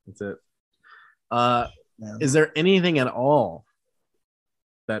 That's it. Is there anything at all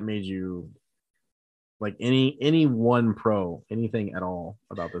that made you like any one pro, anything at all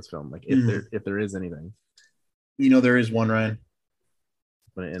about this film? Like if there is anything. There is one, Ryan.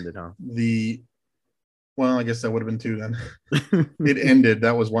 When it ended, huh? Well, I guess that would have been 2 then. It ended.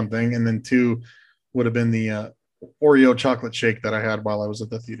 That was one thing. And then 2 would have been the Oreo chocolate shake that I had while I was at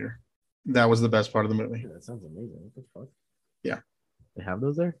the theater. That was the best part of the movie. That sounds amazing. What the fuck? Yeah. They have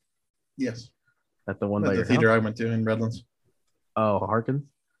those there? Yes. At the one at by the theater house? I went to in Redlands. Oh, Harkins?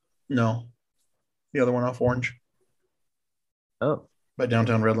 No. The other one off Orange. Oh. By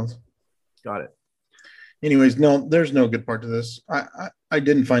downtown Redlands. Got it. Anyways, no, there's no good part to this. I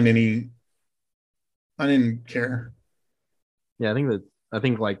didn't find any. I didn't care. Yeah, I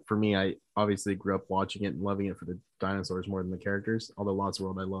think like for me, I obviously grew up watching it and loving it for the dinosaurs more than the characters. Although Lost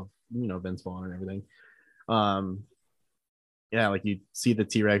World, I love, Vince Vaughn and everything. Yeah, like you see the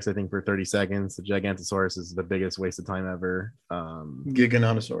T-Rex, I think for 30 seconds. The Gigantosaurus is the biggest waste of time ever.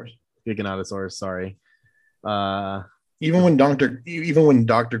 Giganotosaurus, sorry. Even when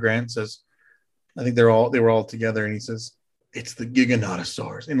Dr. Grant says, I think they were all together, and he says, "It's the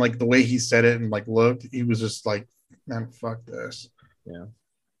Giganotosaurus," and like the way he said it and like looked, he was just like, "Man, fuck this."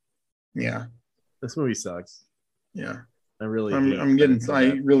 Yeah. This movie sucks. Yeah. I really. I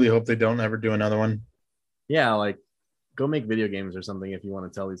really hope they don't ever do another one. Yeah, like go make video games or something if you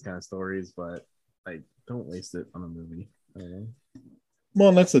want to tell these kind of stories, but like don't waste it on a movie. I don't know. Well,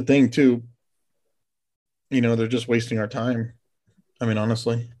 and that's the thing too. They're just wasting our time. I mean,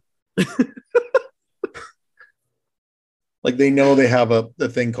 honestly. Like they know they have a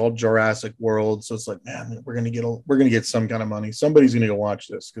thing called Jurassic World, so it's like, man, we're gonna get some kind of money. Somebody's gonna go watch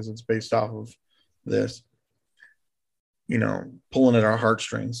this because it's based off of this. Pulling at our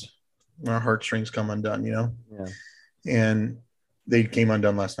heartstrings. When our heartstrings come undone, Yeah. And they came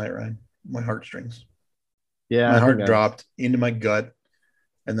undone last night, Ryan. My heartstrings. Yeah. My heart dropped into my gut,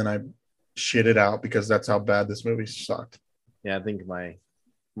 and then shit it out because that's how bad this movie sucked. Yeah, I think my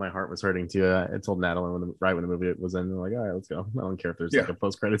heart was hurting too. I told Natalie right when the movie was in, like, all right, let's go. I don't care if there's like a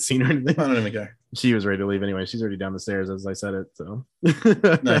post-credit scene or anything. I don't even care. She was ready to leave anyway. She's already down the stairs as I said it. So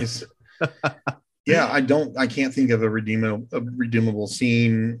nice. Yeah, I can't think of a redeemable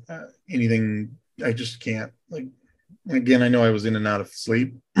scene, anything. I just can't. Like, again, I know I was in and out of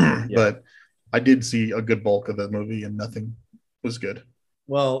sleep, but I did see a good bulk of the movie and nothing was good.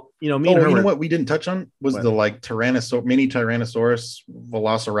 Well, you know, you know what we didn't touch on was the like mini Tyrannosaurus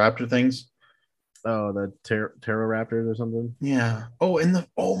Velociraptor things. Oh, the Pteroraptors or something. Yeah. Oh, and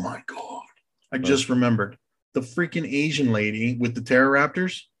oh my god, I just remembered the freaking Asian lady with the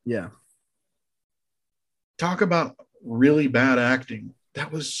Pteroraptors. Yeah. Talk about really bad acting.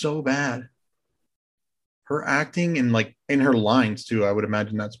 That was so bad. Her acting and like in her lines too. I would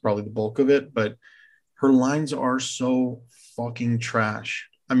imagine that's probably the bulk of it, but her lines are so fucking trash.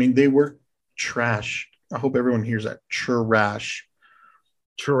 I mean, they were trash. I hope everyone hears that. Trash.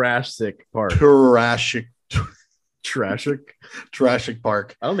 Jurassic Park. Trashic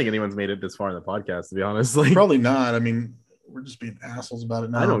Park. I don't think anyone's made it this far in the podcast, to be honest. Like, probably not. I mean, we're just being assholes about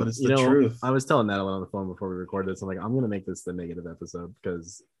it now, but it's the truth. I was telling Natalie on the phone before we recorded this. I'm like, I'm going to make this the negative episode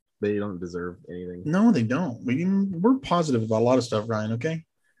because they don't deserve anything. No, they don't. We're positive about a lot of stuff, Ryan, okay?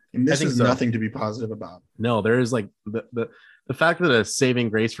 And this is nothing to be positive about. No, there is like the fact that a saving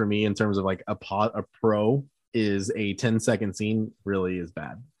grace for me in terms of like a pro is a 10-second scene really is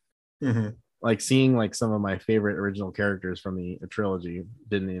bad. Mm-hmm. Like seeing like some of my favorite original characters from the trilogy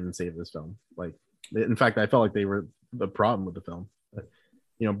didn't even save this film. Like, in fact, I felt like they were the problem with the film. But,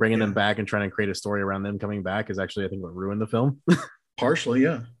 you know, bringing them back and trying to create a story around them coming back is actually, I think, what ruined the film. Partially,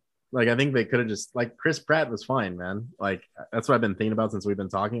 yeah. Like, I think they could have just, like, Chris Pratt was fine, man. Like, that's what I've been thinking about since we've been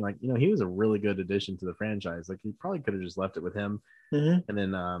talking. Like, you know, he was a really good addition to the franchise. Like, he probably could have just left it with him. Mm-hmm. And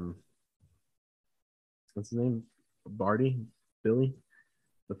then, what's his name? Billy, the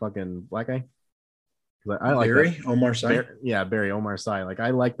fucking black guy. I like Barry Omar Sy. Barry Omar Sy. Like,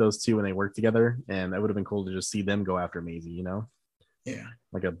 I like those two when they work together, and that would have been cool to just see them go after Maisie. You know? Yeah.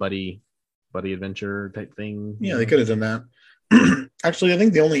 Like a buddy adventure type thing. Yeah, they could have done that. Actually, I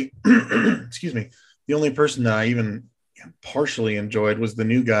think the only person that I even partially enjoyed was the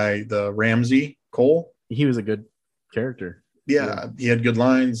new guy, the Ramsey Cole. He was a good character. Yeah, he had good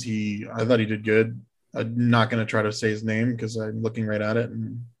lines. I thought he did good. I'm not going to try to say his name because I'm looking right at it.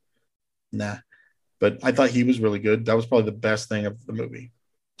 And nah. But I thought he was really good. That was probably the best thing of the movie.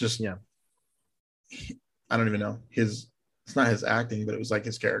 Just, I don't even know. It's not his acting, but it was like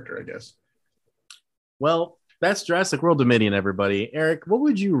his character, I guess. Well, that's Jurassic World Dominion, everybody. Eric, what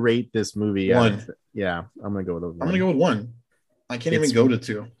would you rate this movie? 1. Yeah, I'm going to go with 1. I'm going to go with 1. I can't even go to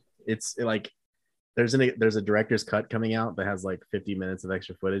 2. It's like there's a director's cut coming out that has like 50 minutes of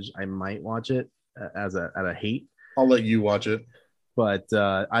extra footage. I might watch it at a hate. I'll let you watch it. But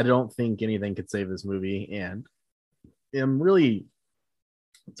I don't think anything could save this movie. And I'm really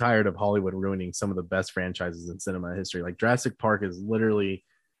tired of Hollywood ruining some of the best franchises in cinema history. Like Jurassic Park is literally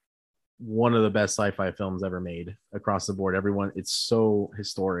one of the best sci-fi films ever made across the board. It's so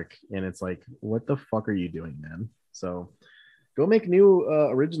historic. And it's like, what the fuck are you doing, man? So go make new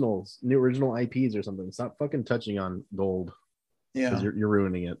original IPs or something. Stop fucking touching on gold. Yeah. Because you're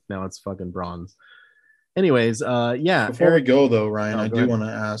ruining it. Now it's fucking bronze. Anyways, Before we go though, Ryan, I do want to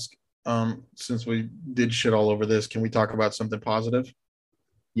ask, since we did shit all over this, can we talk about something positive?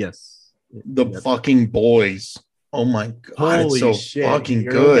 Yes. The fucking boys. Oh my god, holy it's so shit. fucking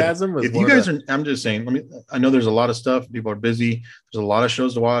good. If you guys are, I'm just saying, I know there's a lot of stuff, people are busy, there's a lot of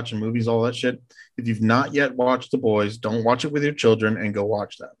shows to watch and movies, all that shit. If you've not yet watched The Boys, don't watch it with your children and go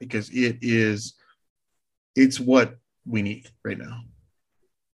watch that, because it's what we need right now.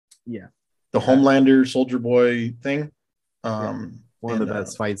 Yeah. The Homelander Soldier Boy thing. One of the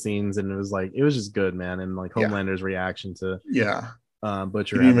best fight scenes, and it was just good, man. And like Homelander's reaction to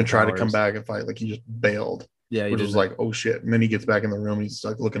Butcher. He didn't even try to come back and fight, like he just bailed. Yeah, which was like, oh shit. And then he gets back in the room, he's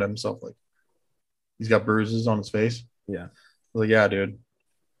like looking at himself like he's got bruises on his face. Yeah. I was like, yeah, dude.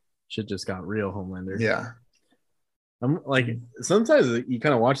 Shit just got real, Homelander. Yeah. I'm like, sometimes you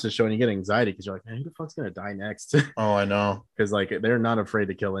kind of watch the show and you get anxiety because you're like, man, who the fuck's gonna die next? Oh, I know. Because like they're not afraid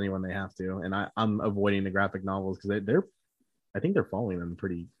to kill anyone they have to, and I'm avoiding the graphic novels because I think they're following them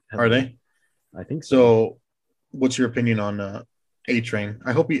pretty heavily. Are they? I think so. So, what's your opinion on A-Train?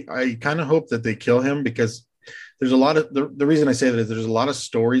 I kind of hope that they kill him, because there's a lot of the reason I say that is there's a lot of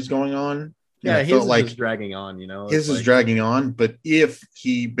stories going on. Yeah, his is just dragging on. You know, his is dragging on. But if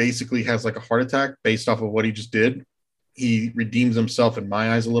he basically has like a heart attack based off of what he just did, he redeems himself in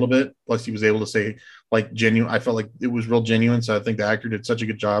my eyes a little bit. Plus, he was able to say like genuine. I felt like it was real genuine. So I think the actor did such a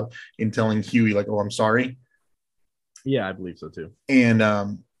good job in telling Huey like, "Oh, I'm sorry." Yeah, I believe so too. And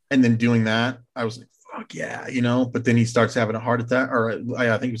then doing that, I was like, "Fuck yeah," you know. But then he starts having a heart attack, or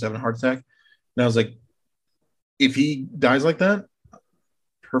I think he was having a heart attack, and I was like, if he dies like that,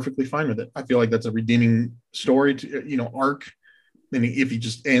 perfectly fine with it. I feel like that's a redeeming story to arc. And if he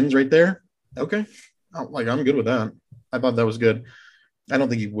just ends right there, okay, I'm good with that. I thought that was good. I don't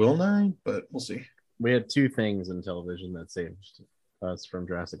think he will die, but we'll see. We had two things in television that saved us from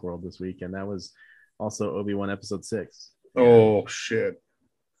Jurassic World this week, and that was also Obi-Wan Episode 6. Oh shit!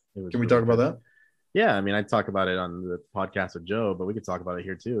 Can we really talk about that? Yeah, I mean, I talk about it on the podcast with Joe, but we could talk about it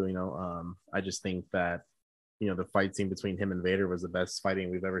here too. I just think that the fight scene between him and Vader was the best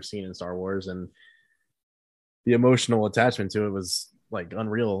fighting we've ever seen in Star Wars, and the emotional attachment to it was like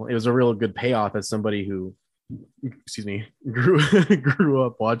unreal. It was a real good payoff as somebody who, grew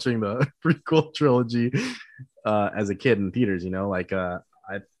up watching the prequel trilogy as a kid in theaters.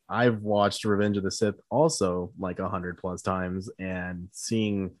 I've watched Revenge of the Sith also like 100+ times, and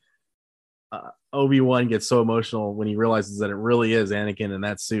seeing Obi-Wan get so emotional when he realizes that it really is Anakin in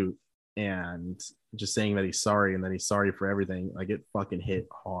that suit, and just saying that he's sorry and that he's sorry for everything, like it fucking hit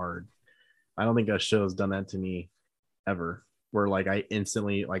hard. I don't think a show's done that to me ever, where like I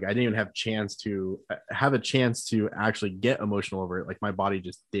instantly, like I didn't even have a chance to actually get emotional over it. Like my body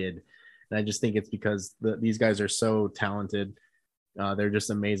just did. And I just think it's because these guys are so talented. They're just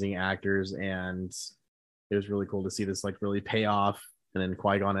amazing actors, and it was really cool to see this like really pay off. And then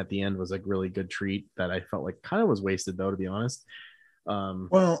Qui-Gon at the end was like really good treat that I felt like kind of was wasted though, to be honest.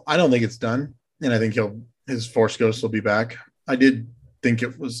 Well, I don't think it's done, and I think his Force Ghost will be back. I did think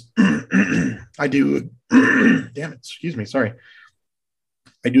it was. I do. Damn it! Excuse me. Sorry.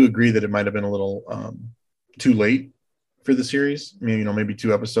 I do agree that it might have been a little too late for the series. I mean, maybe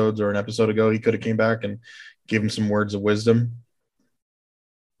 2 episodes or an episode ago, he could have came back and gave him some words of wisdom.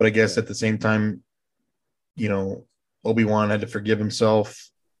 But I guess at the same time, Obi-Wan had to forgive himself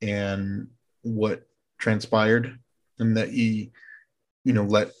and what transpired, and that he,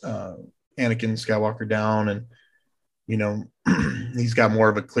 let Anakin Skywalker down, and he's got more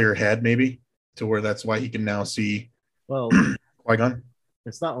of a clear head, maybe, to where that's why he can now see Qui-Gon.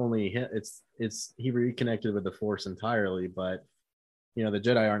 It's not only him, it's he reconnected with the Force entirely, but the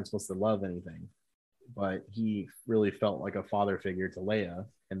Jedi aren't supposed to love anything, but he really felt like a father figure to Leia,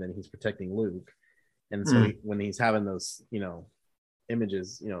 and then he's protecting Luke. And so when he's having those,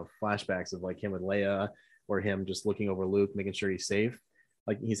 images, flashbacks of like him with Leia, or him just looking over Luke, making sure he's safe,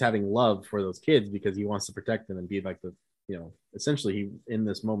 like he's having love for those kids because he wants to protect them and be like the, essentially he, in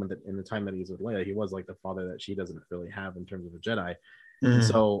this moment, that in the time that he's with Leia, he was like the father that she doesn't really have in terms of a Jedi. And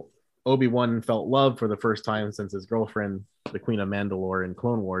so Obi-Wan felt love for the first time since his girlfriend, the Queen of Mandalore in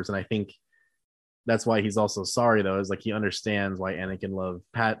Clone Wars. And I think that's why he's also sorry, though, is like he understands why Anakin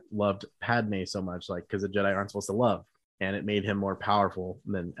loved Padme so much, like because the Jedi aren't supposed to love, and it made him more powerful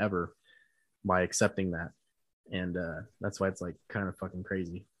than ever by accepting that. And that's why it's like kind of fucking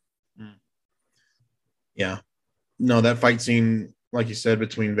crazy. Yeah. No, that fight scene, like you said,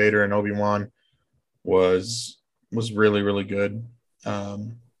 between Vader and Obi-Wan was really, really good.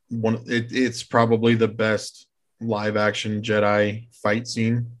 It's probably the best live action Jedi fight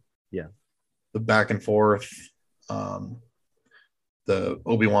scene. Yeah. The back and forth, the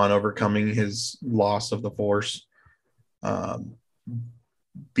Obi-Wan overcoming his loss of the Force,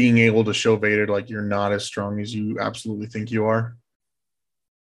 being able to show Vader like you're not as strong as you absolutely think you are.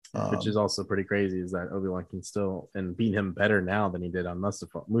 Which is also pretty crazy, is that Obi-Wan can still and beat him better now than he did on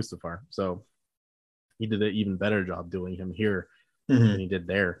Mustafar. So he did an even better job doing him here than he did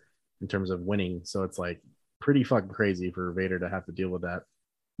there in terms of winning. So it's like pretty fucking crazy for Vader to have to deal with that.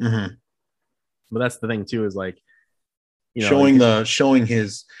 But that's the thing too, is like, showing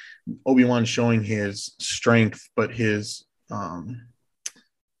his Obi-Wan showing his strength, but his I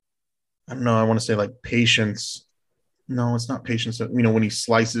don't know, I want to say like patience. No, it's not patience. When he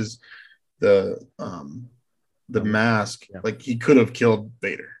slices the mask, like he could have killed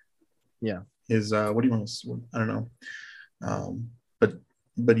Vader. Yeah. His what do you want to? I don't know.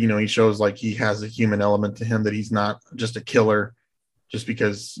 But he shows like he has a human element to him, that he's not just a killer. Just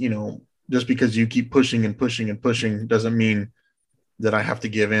because you keep pushing and pushing and pushing doesn't mean that I have to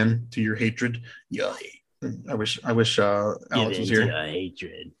give in to your hatred. Yeah. I wish Alex was here. Your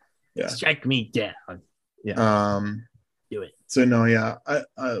hatred. Yeah. Strike me down. Yeah. Do it. So no, yeah. I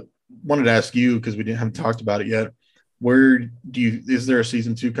wanted to ask you, because we haven't talked about it yet. Is there a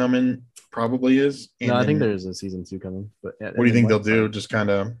season 2 coming? Probably is. No, I think there's a season 2 coming. But what do you think they'll do? Just kind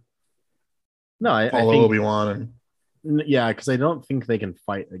of I follow think Obi-Wan Yeah, because I don't think they can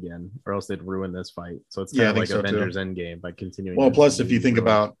fight again, or else they'd ruin this fight. So it's kind Yeah, I of think like so, Avengers too. Endgame by continuing. Well, this plus movie if you ruin.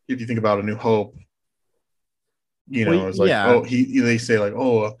 think about A New Hope, Well, it's like, yeah, oh, they say like,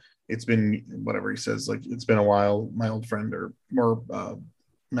 oh, it's been whatever he says, like it's been a while, my old friend or more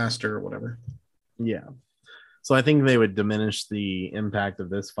master or whatever. yeah. So I think they would diminish the impact of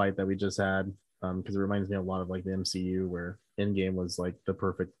this fight that we just had, because it reminds me a lot of like the MCU, where Endgame was like the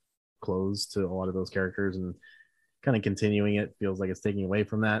perfect close to a lot of those characters, and kind of continuing it feels like it's taking away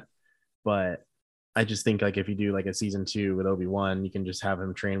from that. But I just think like if you do like a season 2 with Obi-Wan, you can just have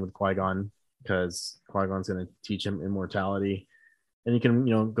him train with Qui-Gon, because Qui-Gon's going to teach him immortality, and you can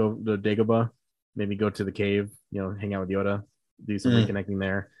go to Dagobah, maybe go to the cave, hang out with Yoda, do some reconnecting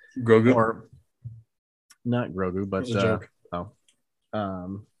there, Grogu. or not Grogu, That was but a joke.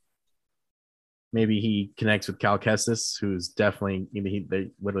 um, maybe he connects with Cal Kestis, who's definitely they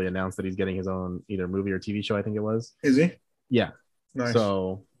literally announced that he's getting his own either movie or TV show. I think it was. Is he? Yeah. Nice.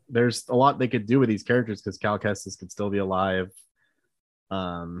 So there's a lot they could do with these characters, because Cal Kestis could still be alive.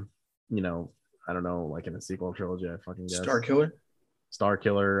 I don't know, like in a sequel trilogy, I fucking guess. Star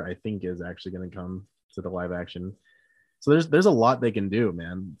Killer, I think, is actually going to come to the live action. So there's a lot they can do,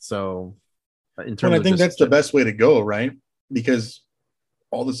 man. So in terms, I think that's the best way to go, right? Because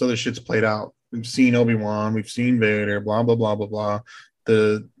all this other shit's played out. We've seen Obi-Wan, we've seen Vader, blah blah blah blah blah.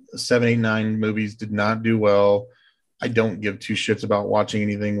 The 7, 8, 9 movies did not do well. I don't give two shits about watching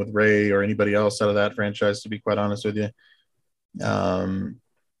anything with Rey or anybody else out of that franchise, to be quite honest with you.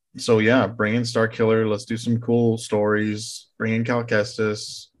 So yeah, bring in Star Killer. Let's do some cool stories. Bring in Cal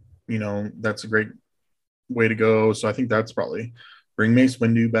Kestis. That's a great way to go. So I think that's probably bring Mace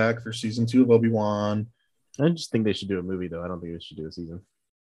Windu back for season 2 of Obi-Wan. I just think they should do a movie, though. I don't think they should do a season.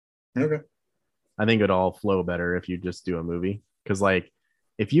 Okay. I think it'd all flow better if you just do a movie. Because, like,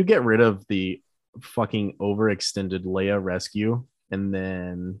 if you get rid of the fucking overextended Leia rescue and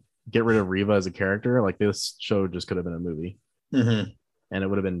then get rid of Reva as a character, like, this show just could have been a movie. Mm-hmm. And it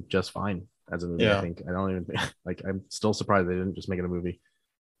would have been just fine as a movie, yeah. I think. I don't even think, like, I'm still surprised they didn't just make it a movie.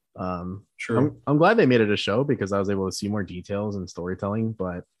 True. I'm glad they made it a show, because I was able to see more details and storytelling.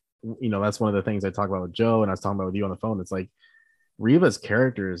 But, that's one of the things I talk about with Joe, and I was talking about with you on the phone. It's like, Reva's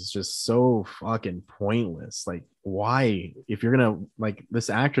character is just so fucking pointless. Like, why, if you're gonna, like, this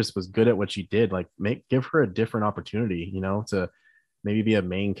actress was good at what she did, like, give her a different opportunity, to maybe be a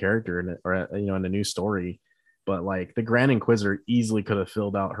main character in a new story. But like, the Grand Inquisitor easily could have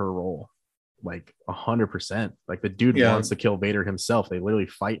filled out her role, like 100%. Like, the dude wants to kill Vader himself. They literally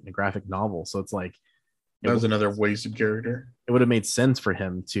fight in a graphic novel. So it's like, that was another wasted character. It would have made sense for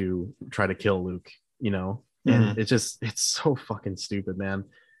him to try to kill Luke, and it's so fucking stupid, man.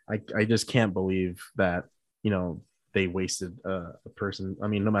 I just can't believe that, they wasted a person. I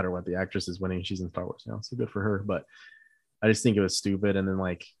mean, no matter what, the actress is winning. She's in Star Wars now, so good for her. But I just think it was stupid. And then,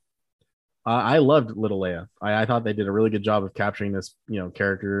 like, I loved Little Leia. I thought they did a really good job of capturing this,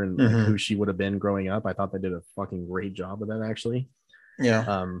 character and like, who she would have been growing up. I thought they did a fucking great job of that, actually.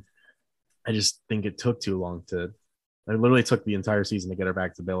 Yeah. I just think it took too long it literally took the entire season to get her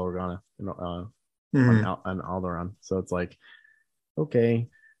back to Bail Organa on Alderaan. So it's like, okay.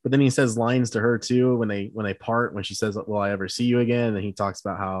 But then he says lines to her too when they part, when she says, "Will I ever see you again?" And he talks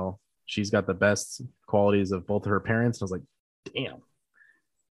about how she's got the best qualities of both of her parents. And I was like, damn,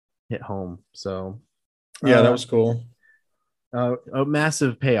 hit home. So yeah, that was cool. A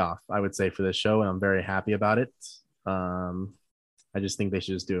massive payoff, I would say, for this show, and I'm very happy about it. I just think they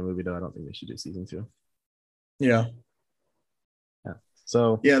should just do a movie, though. I don't think they should do season 2. Yeah.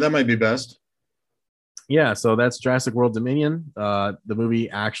 So yeah, that might be best. Yeah, so that's Jurassic World Dominion. The movie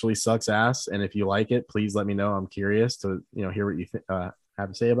actually sucks ass, and if you like it, please let me know. I'm curious to hear what you have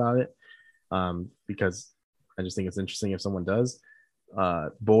to say about it, because I just think it's interesting if someone does.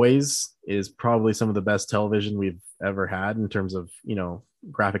 Boys is probably some of the best television we've ever had in terms of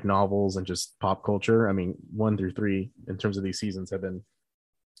graphic novels and just pop culture. I mean, 1 through 3 in terms of these seasons have been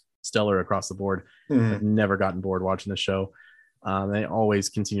stellar across the board. I've never gotten bored watching the show. They always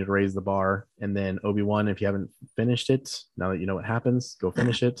continue to raise the bar. And then Obi-Wan, if you haven't finished it, now that you know what happens, go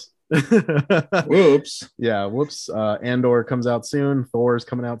finish it. Whoops. Yeah, whoops. Andor comes out soon. Thor's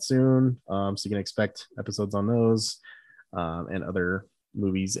coming out soon. So you can expect episodes on those, and other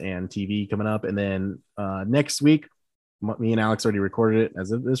movies and TV coming up. And then next week, me and Alex already recorded it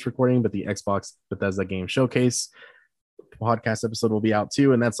as of this recording, but the Xbox Bethesda Game Showcase podcast episode will be out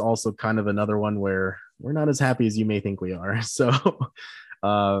too, and that's also kind of another one where we're not as happy as you may think we are. So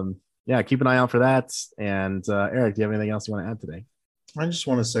yeah, keep an eye out for that. And Eric, do you have anything else you want to add today? I just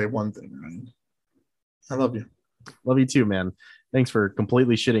want to say one thing, Ryan. I love you. Love you too, man. Thanks for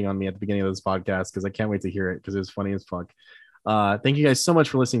completely shitting on me at the beginning of this podcast because I can't wait to hear it because it was funny as fuck. Thank you guys so much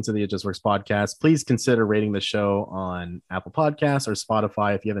for listening to the It Just Works podcast. Please consider rating the show on Apple Podcasts or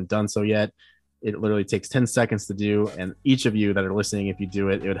Spotify if you haven't done so yet. It literally takes 10 seconds to do, and each of you that are listening, if you do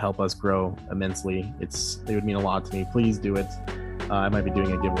it, it would help us grow immensely. It would mean a lot to me. Please do it. I might be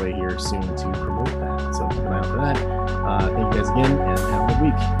doing a giveaway here soon to promote that, so keep an eye out for that. Thank you guys again, and have a good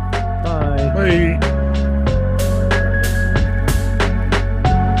week. Bye. Bye.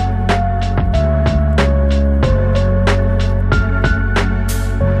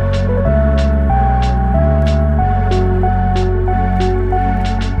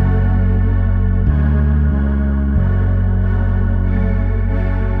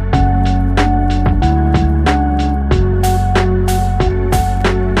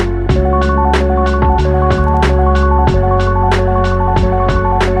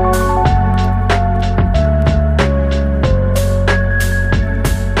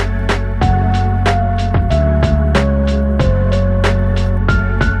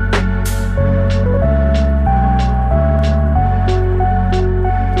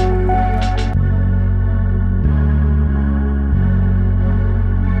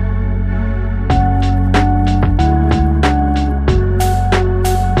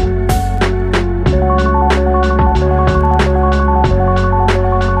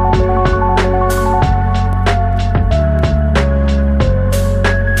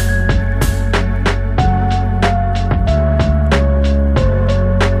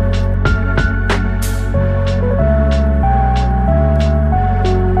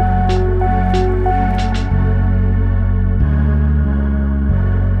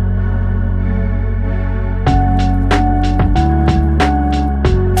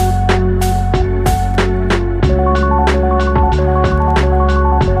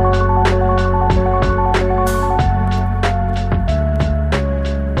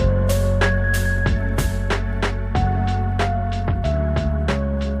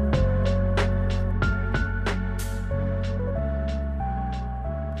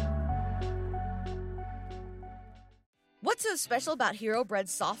 What's so special about Hero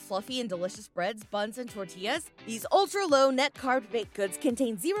Bread's soft, fluffy, and delicious breads, buns, and tortillas? These ultra-low net-carb baked goods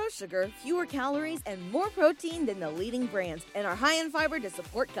contain zero sugar, fewer calories, and more protein than the leading brands, and are high in fiber to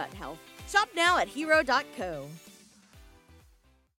support gut health. Shop now at Hero.co.